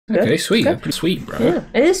Okay, sweet. That's pretty sweet, bro. Yeah,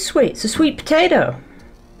 it is sweet. It's a sweet potato.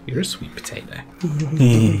 You're a sweet potato.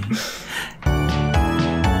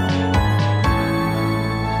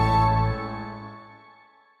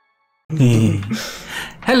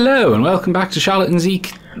 Hello, and welcome back to Charlotte and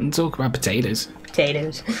Zeke and talk about potatoes.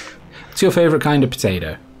 Potatoes. What's your favourite kind of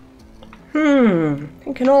potato? I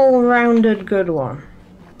think an all-rounded good one.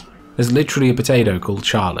 There's literally a potato called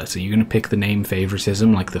Charlotte. Are you going to pick the name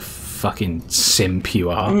favoritism like the fucking simp you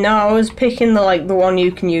are? No, I was picking the one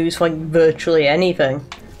you can use for virtually anything.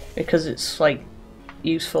 Because it's,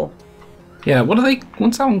 useful. Yeah, what are they...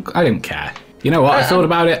 What's that one? I don't care. You know what? I thought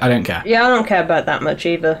about it. I don't care. Yeah, I don't care about that much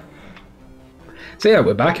either. So yeah,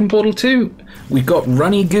 we're back in Portal 2. We've got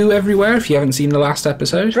runny goo everywhere if you haven't seen the last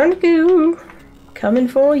episode. Runny goo. Coming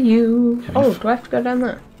for you. Oh, do I have to go down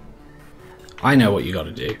there? I know what you got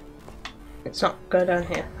to do. It's not go down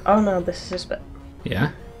here. Oh no, this is this bit.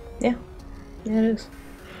 Yeah? Yeah. Yeah, it is.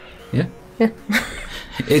 Yeah? Yeah.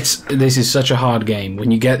 This is such a hard game. When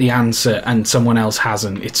you get the answer and someone else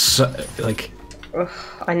hasn't, it's like... Ugh,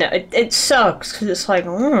 I know, it sucks, because it's like,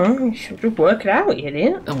 you should just work it out, you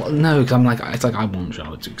idiot. Well, no, because I'm like, it's like I want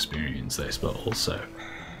Charlotte to experience this, but also...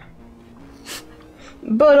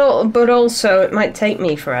 But also, it might take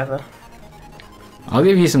me forever. I'll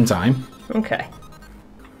give you some time. Okay.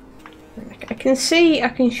 I can see I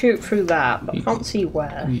can shoot through that, but I can't see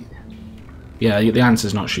where. Yeah, the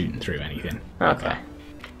answer's not shooting through anything. Okay.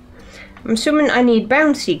 I'm assuming I need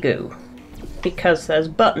bouncy goo, because there's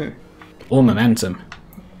button. Or momentum.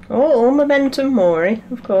 Oh, or momentum, Maury,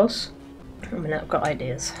 of course. I mean, I've got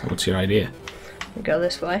ideas. What's your idea? We go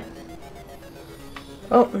this way.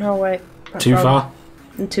 Oh, no, wait. That's Too wrong. far?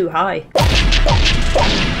 And too high.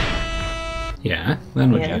 Yeah,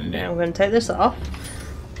 then what Yeah, do you I'm do? going to take this off.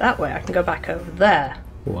 That way I can go back over there.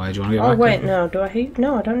 Why do you want to go Oh, back? wait, no, do I?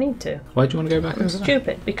 No, I don't need to. Why do you want to go back? I'm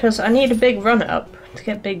stupid, because I need a big run-up to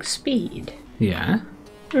get big speed. Yeah?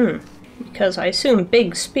 Because I assume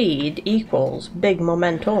big speed equals big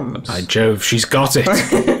momentums. By Jove, she's got it!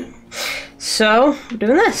 So, we're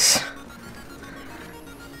doing this.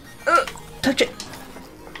 Touch it.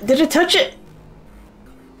 Did I touch it?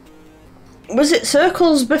 Was it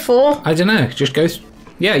circles before? I don't know, just go...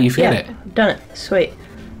 Yeah, you feel it. I've done it. Sweet.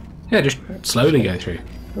 Yeah, just slowly go through.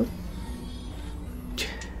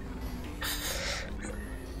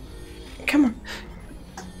 Come on.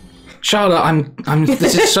 Charlotte, I'm.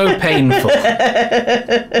 This is so painful.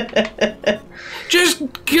 Just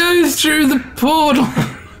go through the portal.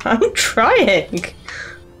 I'm trying.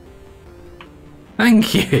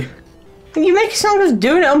 Thank you. You make it sound like I was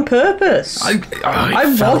doing it on purpose. I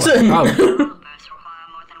wasn't. Oh. Bursts require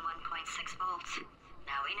more than 1.6 volts.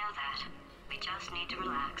 Now we know that. We just need to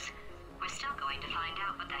relax. We're still going to find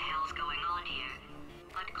out what the hell's going on here,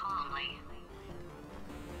 but calmly.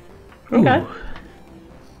 Okay. Ooh.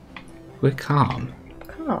 We're calm.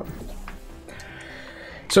 Calm.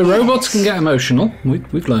 So robots can get emotional.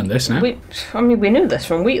 We've learned this now. We knew this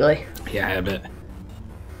from Wheatley. Yeah, but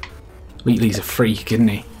Wheatley's a freak, isn't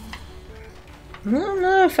he? I don't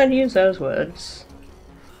know if I'd use those words.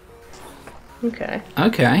 Okay.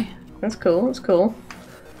 Okay. That's cool, that's cool.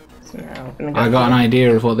 So now we're gonna go I got an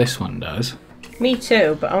idea of what this one does. Me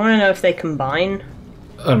too, but I want to know if they combine.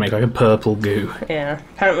 I'll make like a purple goo. Yeah,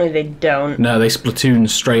 apparently they don't. No, they splatoon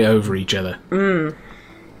straight over each other.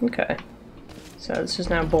 Okay. So this is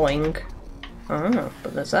now boing. Oh,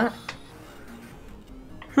 but there's that.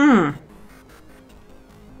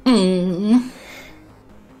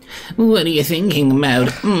 What are you thinking about,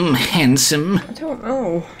 handsome? I don't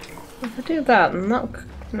know. If I do that, then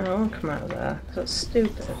it'll come out of there. 'Cause that's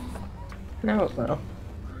stupid. Now it will.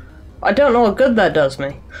 I don't know what good that does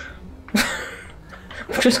me.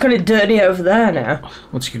 I've just got it dirty over there now.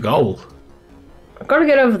 What's your goal? I've got to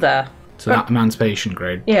get over there. To that emancipation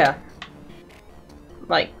grade. Yeah.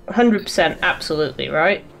 100% absolutely,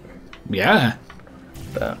 right? Yeah.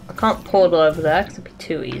 But I can't portal over there because it'd be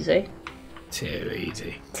too easy. Too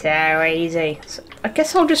easy. Too easy. So I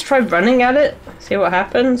guess I'll just try running at it, see what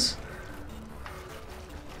happens.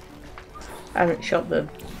 I haven't shot the...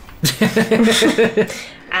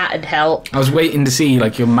 That'd help. I was waiting to see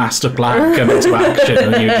your master plan come into action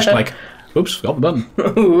and you're just like, oops, got the button.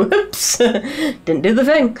 Whoops. Didn't do the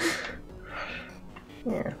thing.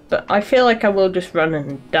 Yeah, but I feel like I will just run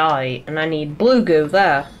and die, and I need blue goo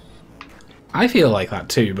there. I feel like that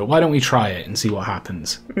too, but why don't we try it and see what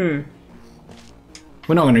happens?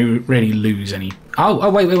 We're not going to really lose any... Oh,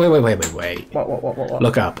 wait. What?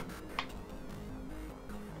 Look up.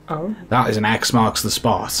 Oh. That is an X marks the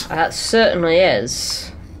spot. That certainly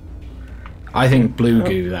is. I think blue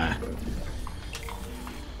goo there.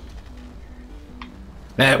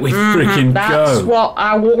 There we freaking That's go. what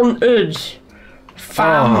I wanted.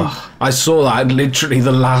 Fam. Oh, I saw that at literally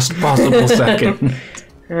the last possible second.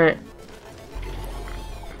 Right.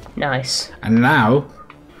 Nice. And now...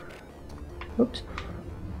 Oops.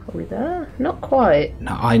 Are we there? Not quite.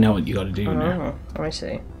 No, I know what you got to do now. Oh, I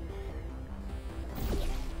see.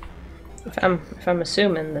 If I'm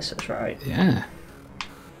assuming this is right. Yeah.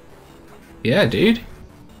 Yeah, dude.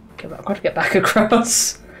 Okay, but I've got to get back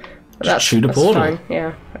across. But Just shoot a portal. Fine.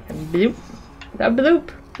 Yeah. Bloop. That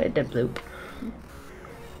bloop. It did bloop.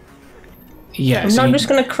 Yeah, I'm not just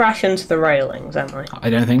going to crash into the railings, am I? I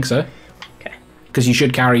don't think so. Okay. Because you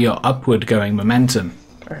should carry your upward going momentum.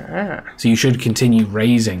 Ah. So you should continue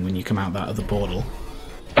raising when you come out that other portal.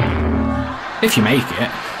 If you make it.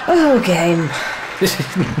 Oh, game.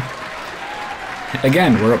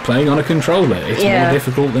 Again, we're playing on a controller. It's Yeah. more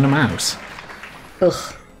difficult than a mouse.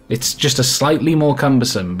 Ugh. It's just a slightly more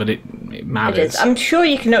cumbersome, but it It matters. is. I'm sure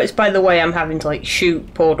you can notice by the way I'm having to like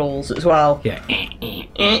shoot portals as well. Yeah.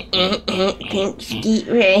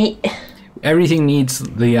 Right. Everything needs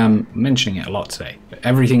the, mentioning it a lot today, but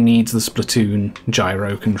everything needs the Splatoon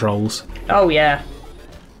gyro controls. Oh yeah.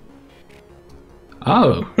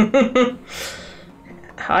 Oh.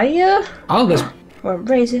 Higher? Oh, there's... We're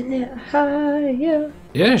raising it higher.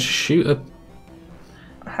 Yeah, shoot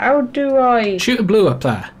How do I... a blue up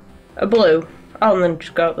there. A blue. Oh, and then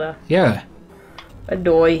just go up there. Yeah. A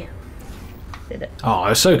doy. Did it. Oh, I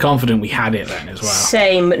was so confident we had it then as well.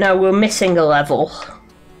 Same, but now we're missing a level.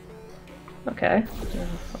 Okay.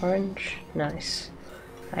 Orange. Nice.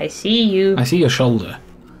 I see you. I see your shoulder.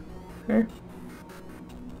 Huh?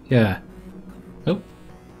 Yeah. Oh.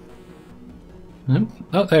 No.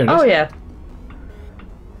 Oh, there it is. Oh, yeah.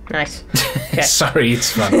 Nice. Okay. Sorry,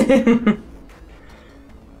 it's fun.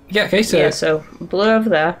 Yeah, okay, so... Yeah, so blue over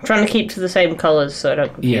there. I'm trying to keep to the same colours so I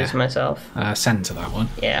don't confuse Yeah. myself. Send to that one.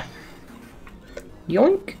 Yeah.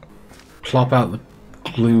 Yoink. Plop out the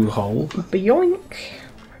blue hole. Yoink.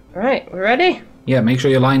 Right, we're ready? Yeah, make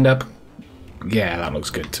sure you're lined up. Yeah, that looks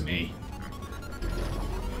good to me.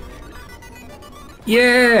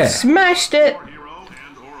 Yeah! Smashed it! Hero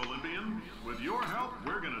and/or Olympian, with your help,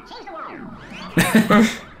 we're gonna change the world.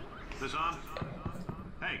 This on?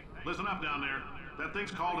 Hey, listen up down there. That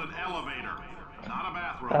thing's called an elevator, not a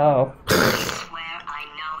bathroom. Oh. I swear I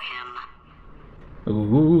know him.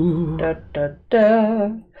 Ooh. Da da da.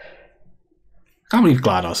 Can't believe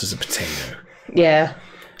GLaDOS is a potato. Yeah.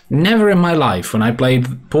 Never in my life, when I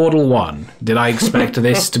played Portal 1, did I expect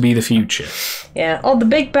this to be the future. Yeah. Oh, the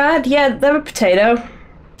big bad? Yeah, they're a potato.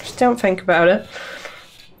 Just don't think about it.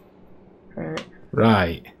 Alright.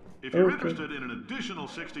 Right. If you're interested in an additional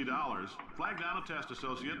 $60, flag down a test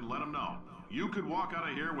associate and let them know. You could walk out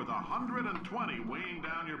of here with 120 weighing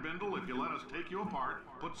down your bindle if you let us take you apart,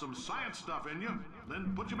 put some science stuff in you,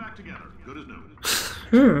 then put you back together. Good as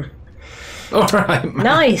new. Alright, man.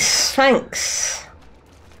 Nice, thanks.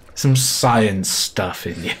 Some science stuff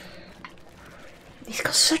in you. He's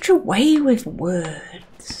got such a way with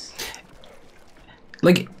words.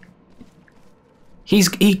 Like,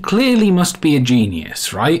 he clearly must be a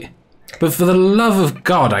genius, right? But for the love of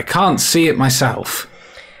God, I can't see it myself.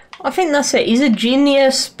 I think that's it. He's a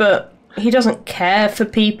genius, but he doesn't care for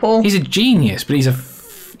people. He's a genius, but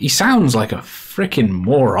he sounds like a freaking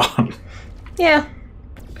moron. Yeah.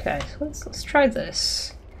 Okay, so let's try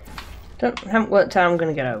this. Haven't worked out how I'm going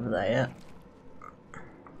to get over there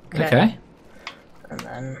yet. Okay. And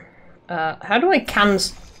then, how do I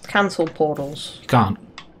cancel portals? You can't.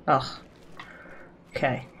 Ugh.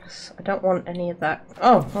 Okay. So I don't want any of that.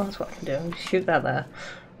 Oh, well, that's what I can do. I'll shoot that there.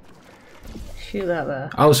 Shoot that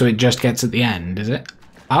there. Oh, so it just gets at the end, is it?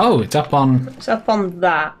 Oh, it's up on... It's up on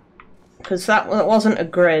that. Because that wasn't a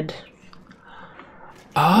grid.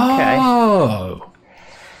 Oh!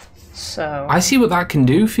 So... I see what that can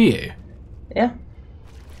do for you. Yeah.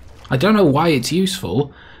 I don't know why it's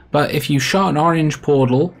useful, but if you shot an orange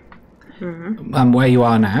portal, where you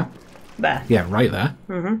are now, There. yeah, right there,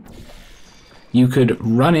 you could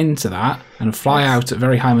run into that and fly out at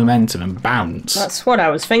very high momentum and bounce. That's what I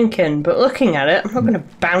was thinking, but looking at it, I'm not going to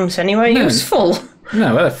bounce anywhere No. useful.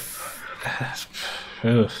 No, ugh.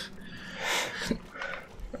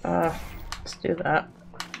 Let's do that.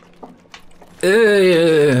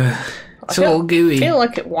 It's all gooey. I feel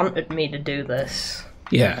like it wanted me to do this.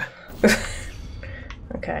 Yeah.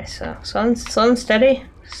 Okay, so unsteady.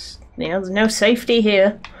 You know, there's no safety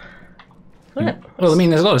here. Right. Well, I mean,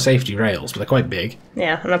 there's a lot of safety rails, but they're quite big.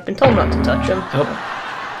 Yeah, and I've been told not to touch them. Oh.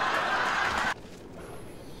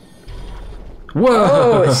 Whoa!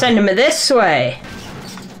 Oh, it's sending me this way.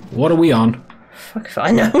 What are we on? Fuck if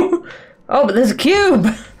I know. Oh, but there's a cube.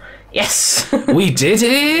 Yes. We did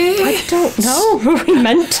it! I don't know. Were we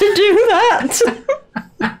meant to do that?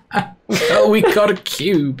 Oh, we got a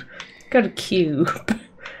cube. Got a cube.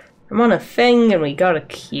 I'm on a thing and we got a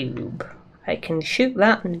cube. I can shoot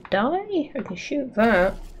that and die? I can shoot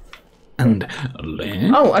that. And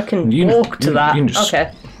land. Oh, I can walk to that. You can just,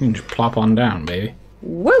 okay. You can just plop on down, baby.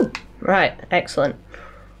 Woo! Right, excellent.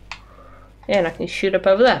 Yeah, and I can shoot up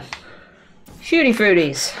over there. Shooty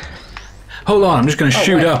fruities. Hold on, I'm just going to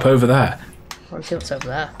shoot up over there. Let's see what's over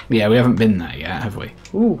there. Yeah, we haven't been there yet, have we?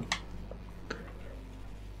 Ooh.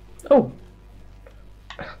 Oh.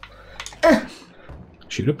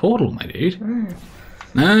 Shoot a portal, my dude.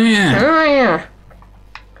 Oh, yeah. Oh, yeah.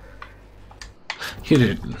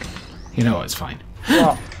 You know what, it's fine.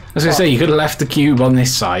 What? I was going to say, you could have left the cube on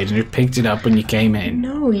this side and you picked it up when you came in.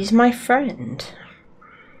 No, he's my friend.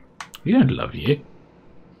 We don't love you.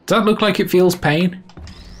 Does that look like it feels pain?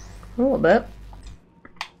 A little bit.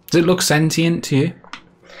 Does it look sentient to you?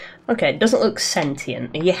 Okay, it doesn't look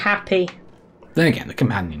sentient. Are you happy? Then again, the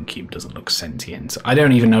companion cube doesn't look sentient. I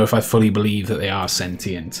don't even know if I fully believe that they are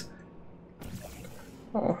sentient.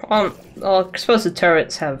 Oh, I suppose the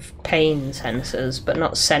turrets have pain sensors, but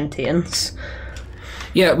not sentience.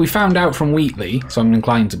 Yeah, we found out from Wheatley, so I'm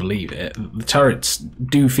inclined to believe it. The turrets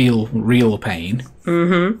do feel real pain.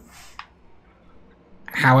 Mm-hmm.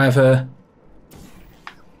 However,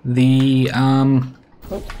 the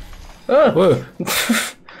Whoa.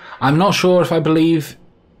 I'm not sure if I believe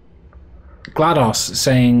GLaDOS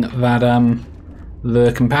saying that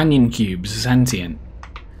the companion cubes are sentient.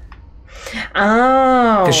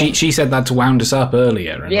 Oh. Because she said that to wound us up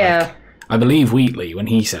earlier. And yeah. Like, I believe Wheatley when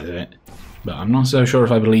he says it, but I'm not so sure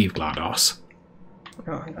if I believe GLaDOS.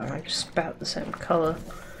 Oh my god, I just spat the same colour.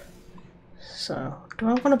 So, do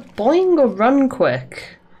I want to boing or run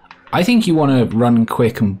quick? I think you want to run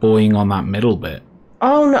quick and boing on that middle bit.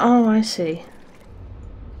 Oh no, oh I see.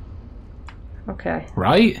 Okay.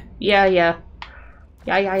 Right? Yeah. Yeah.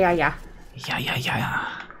 Yeah.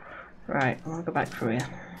 Right, I want to go back through here.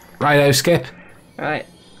 Righto, Skip. Right.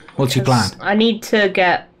 What's your plan? I need to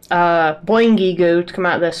get Boingy Goo to come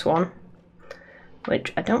out of this one.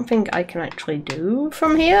 Which I don't think I can actually do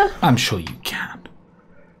from here. I'm sure you can.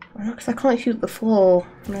 No, because I can't shoot the floor.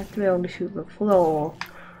 I have to be able to shoot the floor.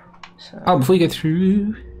 So. Oh, before you go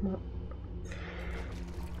through...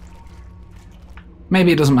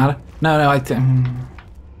 Maybe it doesn't matter. No, I'm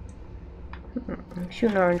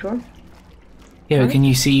shooting an orange one. Yeah, but can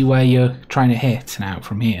you see where you're trying to hit now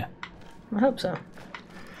from here? I hope so.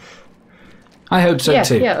 I hope so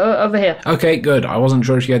too. Yeah, over here. Okay, good. I wasn't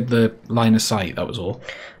sure if you had the line of sight, that was all.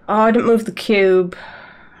 Oh, I didn't move the cube.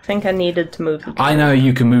 I think I needed to move the cube. I know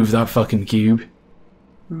you can move that fucking cube.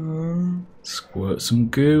 Squirt some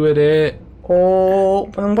goo at it. Oh,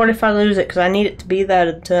 and what if I lose it? Because I need it to be there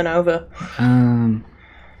to turn over. Um...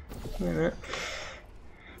 Wait a minute.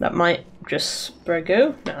 That might just spray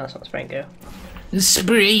goo? No, that's not spray goo.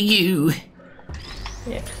 Spray goo.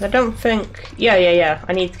 Yeah, 'cause I don't think... Yeah.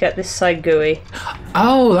 I need to get this side gooey.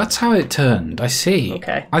 Oh, that's how it turned. I see.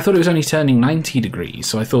 Okay. I thought it was only turning 90 degrees,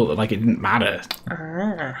 so I thought that like it didn't matter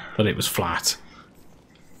Ah. that it was flat.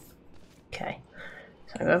 Okay.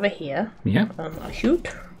 So I go over here. Yeah, I shoot.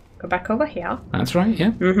 Go back over here. that's right,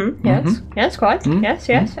 yeah. Yes. Yes, quite. Yes.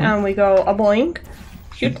 And we go a boing.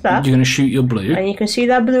 Shoot that. You're going to shoot your blue. And you can see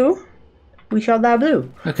that blue. We shot that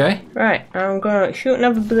blue. Okay. Right. I'm going to shoot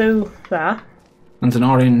another blue there. And an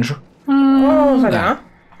orange. Oh, there.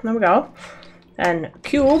 there we go. And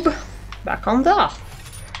cube back on there.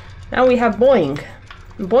 Now we have boing.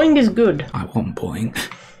 Boing is good. I want boing.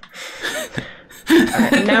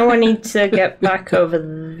 Right, now I need to get back over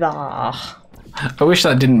there. I wish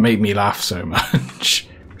that didn't make me laugh so much.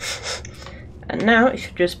 And now it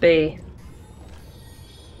should just be...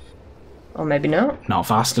 Or maybe not. Not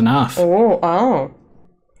fast enough. Oh.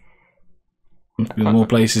 Must be more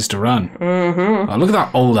places to run. Oh, look at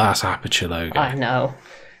that old ass aperture logo. I know.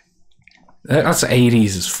 That's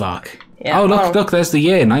 80s as fuck. Yeah, oh, look, there's the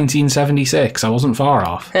year, 1976. I wasn't far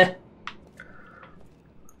off.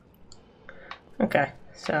 Okay,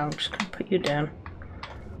 so I'm just going to put you down.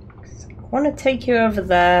 I want to take you over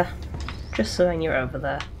there, just so then you're over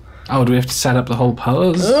there. Oh, do we have to set up the whole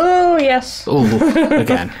pose? Oh, yes. Oh,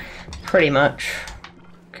 again. Pretty much.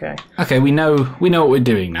 Okay. Okay, we know what we're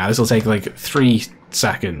doing now. This will take like 3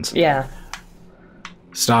 seconds. Yeah.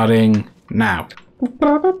 Starting now.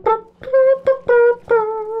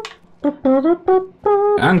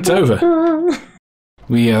 And it's over.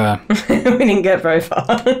 We We didn't get very far.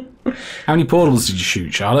 How many portals did you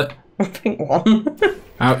shoot, Charlotte? I think 1.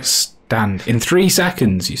 Outstanding. In 3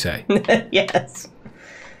 seconds, you say? Yes.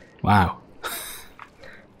 Wow.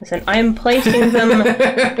 Listen, I am placing them with...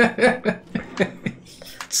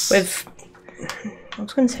 I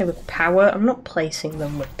was going to say with power. I'm not placing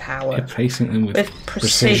them with power. You're placing them with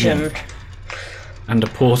precision. And a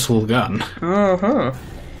portal gun. Uh-huh.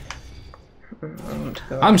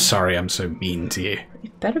 I'm sorry I'm so mean to you.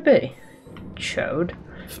 It better be. Chode.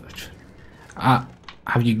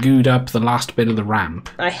 Have you gooed up the last bit of the ramp?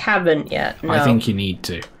 I haven't yet, no. I think you need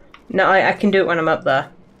to. No, I can do it when I'm up there.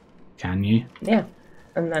 Can you? Yeah.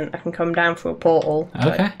 And then I can come down through a portal.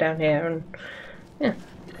 Okay. Like, down here and... Yeah.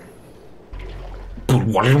 Oh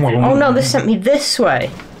Oh no, this sent me this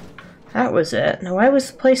way. That was it. Now where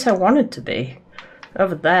was the place I wanted to be?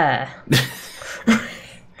 Over there.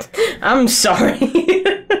 I'm sorry.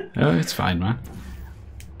 Oh, it's fine, man.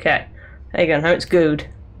 Okay. There you go, now it's good.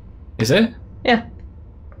 Is it? Yeah.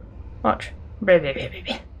 Watch. What?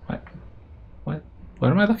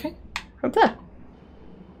 Where am I looking? Up there.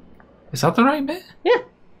 Is that the right bit? Yeah.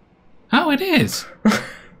 Oh, it is.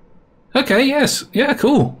 Okay, yes. Yeah,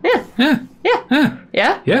 cool. Yeah. Yeah. Yeah. Yeah.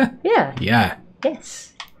 Yeah? Yeah. Yeah. Yeah.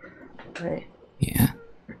 Yes. Right. Yeah.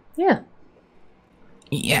 Yeah.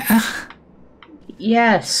 Yeah.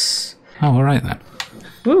 Yes. Oh, alright then.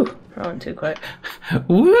 Woo. I went too quick.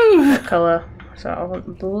 Woo! What colour? So I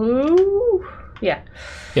want blue. Yeah.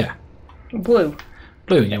 Yeah. Blue.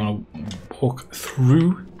 Blue, and you want to walk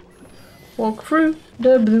through? Walk through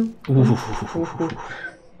the blue. Ooh.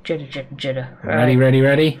 Jitter, jitter, jitter. Ready, ready,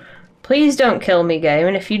 ready? Please don't kill me, game,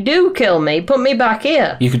 and if you do kill me, put me back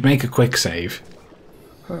here. You could make a quick save.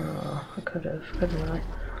 Oh, I could have, couldn't I?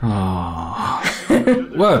 Oh.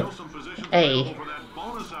 Whoa. Hey. For that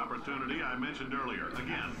bonus opportunity I mentioned earlier.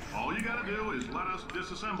 Again, all you gotta do is let us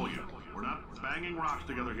disassemble you. We're not banging rocks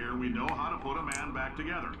together here. We know how to put a man back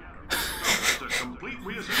together. So it's a complete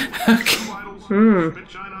reassembly. New vitals, spit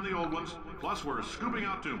shine on the old ones. Plus, we're scooping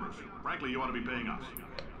out tumors. Frankly, you ought to be paying us.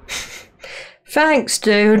 Thanks,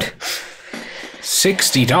 dude.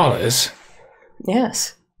 $60?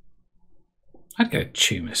 Yes. I'd get a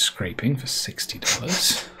tumor scraping for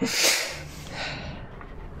 $60.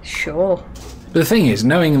 Sure. But the thing is,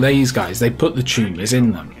 knowing these guys, they put the tumors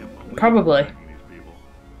in them. Probably.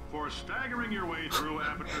 For staggering your way through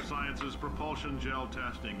Aperture Science's propulsion gel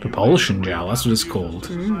testing. Propulsion gel, that's what it's called.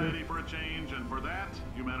 Society for a change, and for that,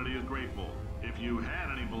 humanity is grateful. If you had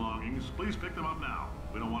any belongings, please pick them up now.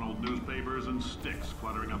 We don't want old newspapers and sticks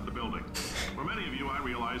cluttering up the building. For many of you, I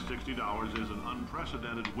realize $60 is an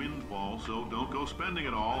unprecedented windfall, so don't go spending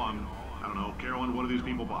it all on, I don't know, Carolyn, what do these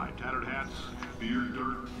people buy? Tattered hats? Beard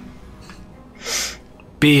dirt?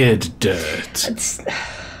 Beard dirt.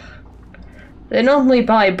 They normally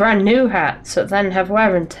buy brand new hats that then have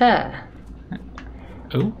wear and tear.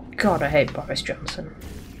 Oh? God, I hate Boris Johnson.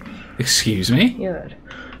 Excuse me? Good.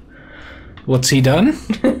 What's he done?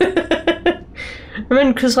 I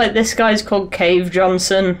mean, because like this guy's called Cave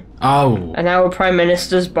Johnson, Oh. and our Prime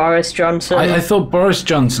Minister's Boris Johnson. I thought Boris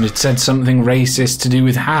Johnson had said something racist to do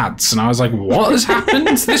with hats, and I was like, what has happened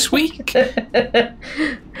this week?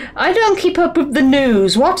 I don't keep up with the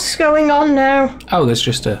news. What's going on now? Oh, there's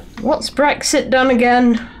just a... What's Brexit done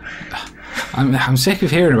again? I'm sick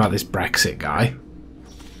of hearing about this Brexit guy.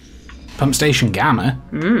 Pump Station Gamma.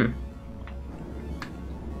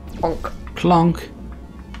 Bonk. Plonk.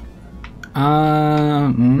 Oh.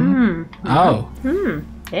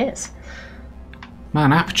 Yes.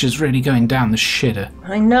 Man, Aperture's really going down the shitter.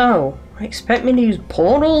 I know. Expect me to use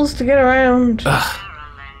portals to get around? Carolyn,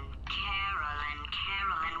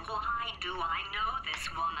 why do I know this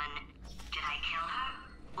woman? Did I kill her?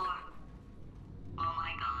 Or... Oh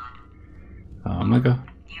my god. Oh my god.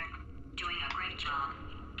 You're doing a great job.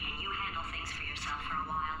 Can you handle things for yourself for a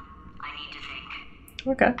while? I need to think.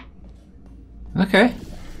 Okay. Okay.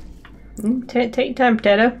 Take your time,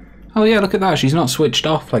 Potato. Oh yeah, look at that. She's not switched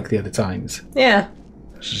off like the other times. Yeah.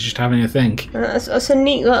 She's just having a think. That's a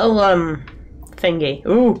neat little, thingy.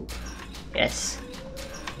 Ooh. Yes.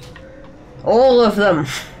 All of them.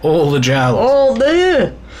 All the gel. All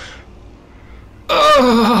the...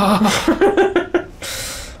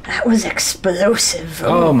 That was explosive.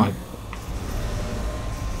 Oh my...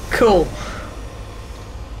 Cool.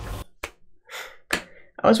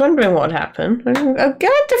 I was wondering what happened. I'm glad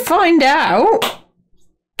to find out.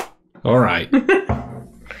 Alright.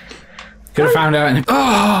 Could have found out in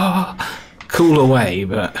a cooler way,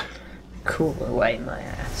 but... Cool away my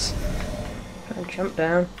ass. Can I jump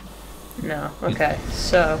down? No. Okay,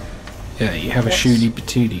 so... Yeah, you have a shooty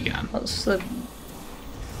patooty gun. What's the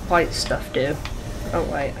white stuff do? Oh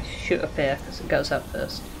wait, I shoot up here because it goes up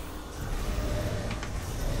first.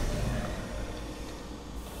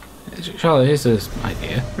 Charlotte, here's this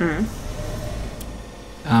idea.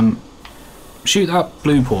 shoot that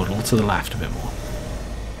blue portal to the left a bit more.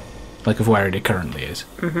 Like of where it currently is.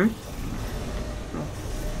 Mm-hmm.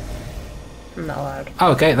 I'm not allowed.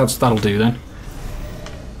 Oh, okay, that'll do then.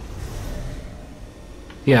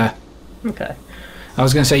 Yeah. Okay. I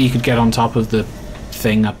was going to say you could get on top of the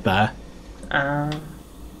thing up there.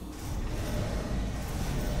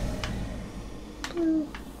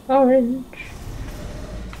 Orange.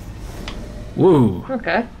 Woo.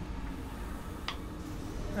 Okay.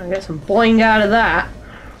 I'll get some boing out of that.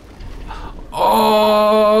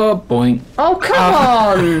 Oh, boing. Oh, come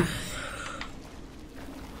on!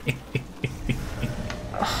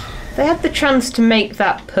 They had the chance to make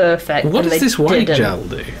that perfect. What and does they this white didn't. gel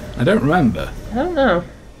do? I don't remember. I don't know.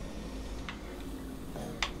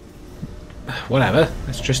 Whatever.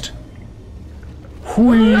 Let's just...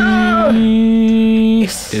 No!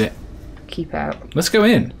 Did it. Keep out. Let's go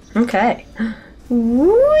in. Okay.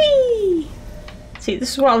 Whee! See,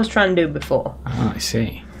 this is what I was trying to do before. Oh, I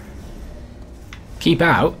see. Keep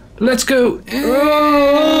out. Let's go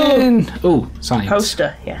in. Oh, science.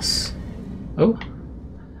 Poster, yes. Oh.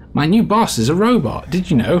 My new boss is a robot.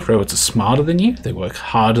 Did you know robots are smarter than you? They work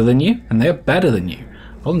harder than you, and they are better than you.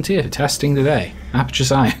 Volunteer for testing today. Aperture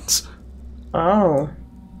Science. Oh.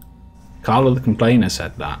 Carla the Complainer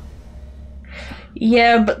said that.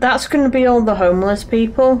 Yeah, but that's going to be all the homeless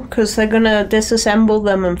people, because they're going to disassemble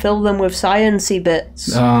them and fill them with sciencey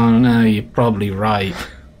bits. Oh no, you're probably right.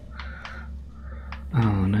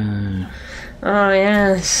 Oh no. Oh,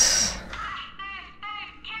 yes.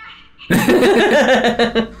 It flew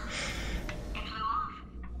off.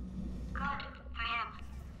 Good for him.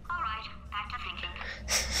 All right, back to thinking.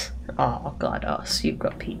 Oh, GLaDOS, you've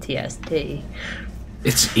got PTSD.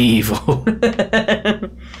 It's evil.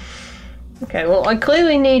 Okay, well, I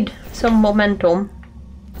clearly need some momentum.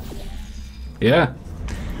 Yeah.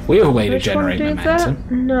 We have a way to Which one generate did momentum.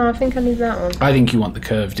 that? No, I think I need that one. I think you want the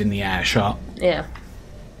curved in the air shot. Yeah.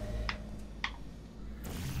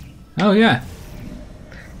 Oh yeah.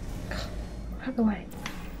 Out of the way.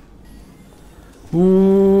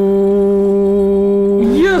 Ooh.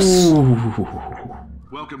 Yes!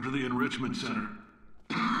 Welcome to the Enrichment Center.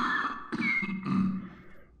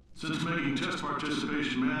 Since making test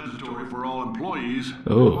participation mandatory for all employees,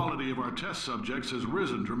 the quality of our test subjects has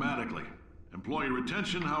risen dramatically. Employee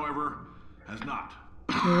retention, however, has not.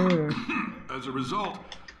 As a result,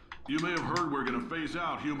 you may have heard we're going to phase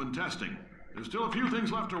out human testing. There's still a few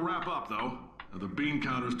things left to wrap up, though. The bean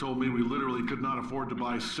counters told me we literally could not afford to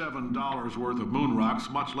buy $7 worth of moon rocks,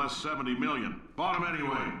 much less 70 million. Bought them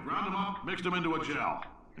anyway, ground them up, mixed them into a gel.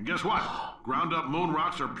 And guess what? Ground up moon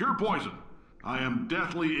rocks are pure poison. I am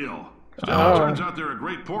deathly ill. Still, it turns out they're a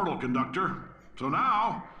great portal conductor. So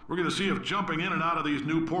now, we're going to see if jumping in and out of these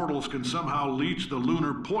new portals can somehow leach the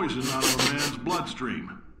lunar poison out of a man's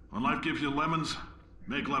bloodstream. When life gives you lemons,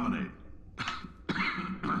 make lemonade.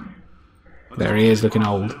 There he is, looking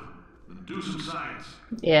old. Do some science.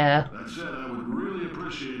 Yeah. That said, I would really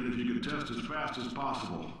appreciate it if you could test as fast as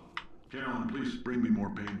possible. Carolyn, please bring me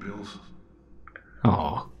more pain pills.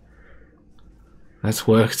 Oh. Let's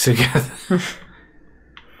work together.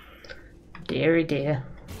 Deary dear.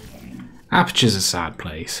 Aperture's a sad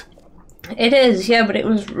place. It is, yeah, but it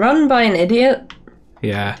was run by an idiot.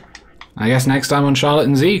 Yeah. I guess next time on Charlotte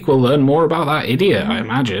and Zeke we'll learn more about that idiot, I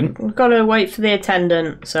imagine. We've got to wait for the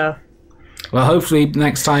attendant, so... Well, hopefully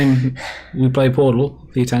next time we play Portal,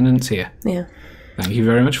 the attendant's here. Yeah. Thank you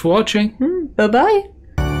very much for watching. Bye-bye.